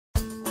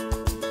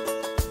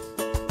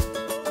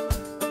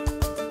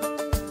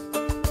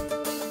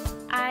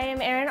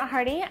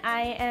Hardy.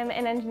 I am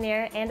an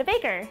engineer and a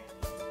baker.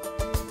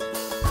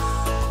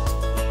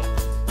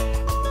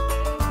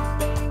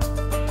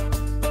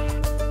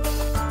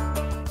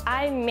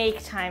 I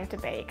make time to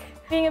bake.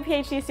 Being a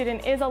PhD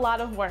student is a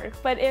lot of work,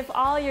 but if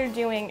all you're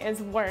doing is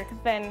work,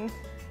 then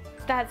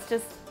that's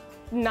just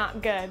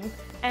not good.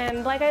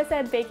 And like I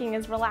said, baking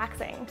is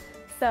relaxing.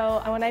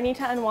 So when I need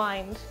to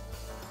unwind,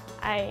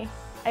 I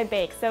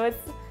bake. So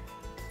it's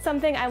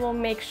something I will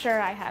make sure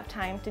I have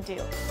time to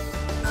do.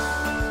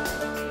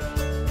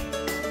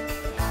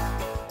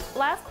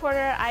 Last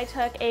quarter, I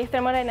took a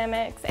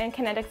thermodynamics and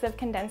kinetics of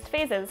condensed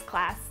phases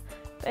class.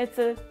 It's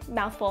a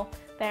mouthful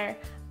there.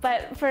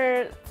 But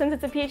since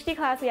it's a PhD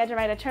class, we had to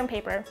write a term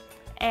paper.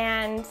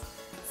 And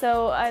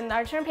so in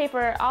our term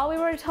paper, all we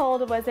were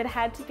told was it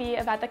had to be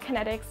about the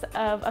kinetics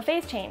of a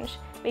phase change.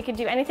 We could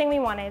do anything we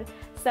wanted.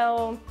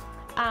 So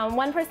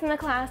one person in the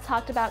class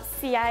talked about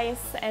sea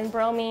ice and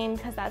bromine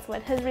because that's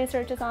what his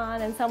research is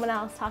on, and someone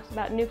else talked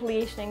about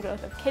nucleation and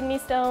growth of kidney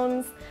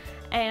stones.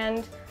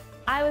 And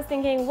I was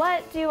thinking,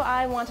 what do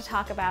I want to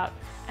talk about?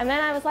 And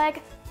then I was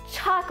like,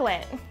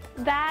 chocolate.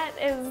 That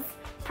is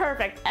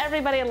perfect.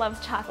 Everybody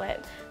loves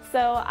chocolate.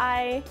 So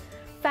I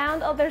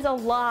found there's a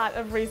lot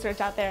of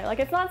research out there. Like,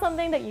 it's not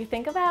something that you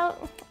think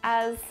about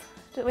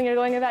when you're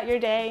going about your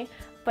day,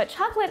 but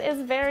chocolate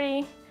is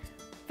very,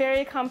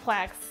 very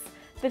complex.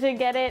 To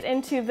get it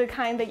into the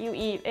kind that you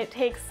eat, it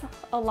takes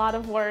a lot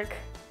of work.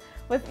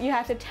 You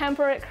have to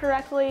temper it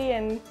correctly,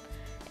 and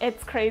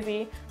it's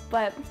crazy.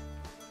 But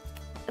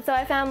so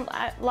I found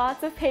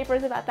lots of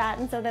papers about that,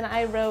 and so then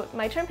I wrote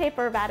my term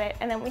paper about it,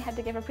 and then we had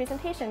to give a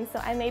presentation. So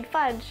I made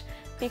fudge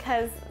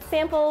because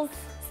samples,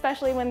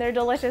 especially when they're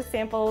delicious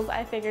samples,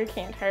 I figure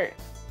can't hurt.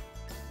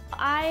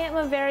 I am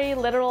a very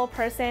literal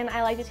person.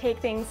 I like to take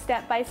things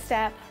step by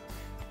step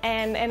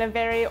and in a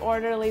very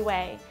orderly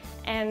way.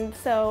 And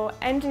so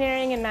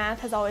engineering and math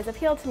has always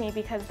appealed to me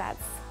because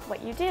that's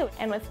what you do.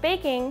 And with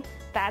baking,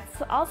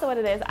 that's also what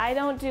it is. I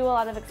don't do a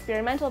lot of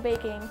experimental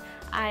baking.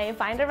 I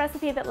find a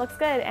recipe that looks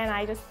good and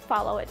I just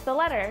follow it to the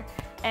letter.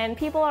 And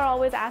people are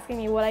always asking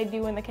me what I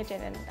do in the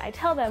kitchen, and I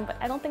tell them, but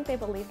I don't think they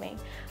believe me.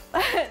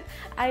 But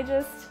I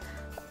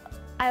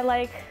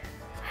like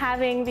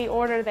having the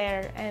order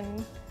there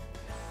and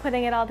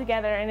putting it all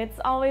together, and it's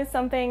always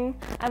something,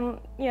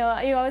 you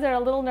always are a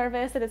little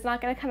nervous that it's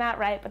not going to come out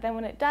right, but then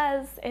when it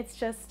does, it's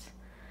just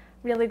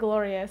really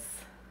glorious.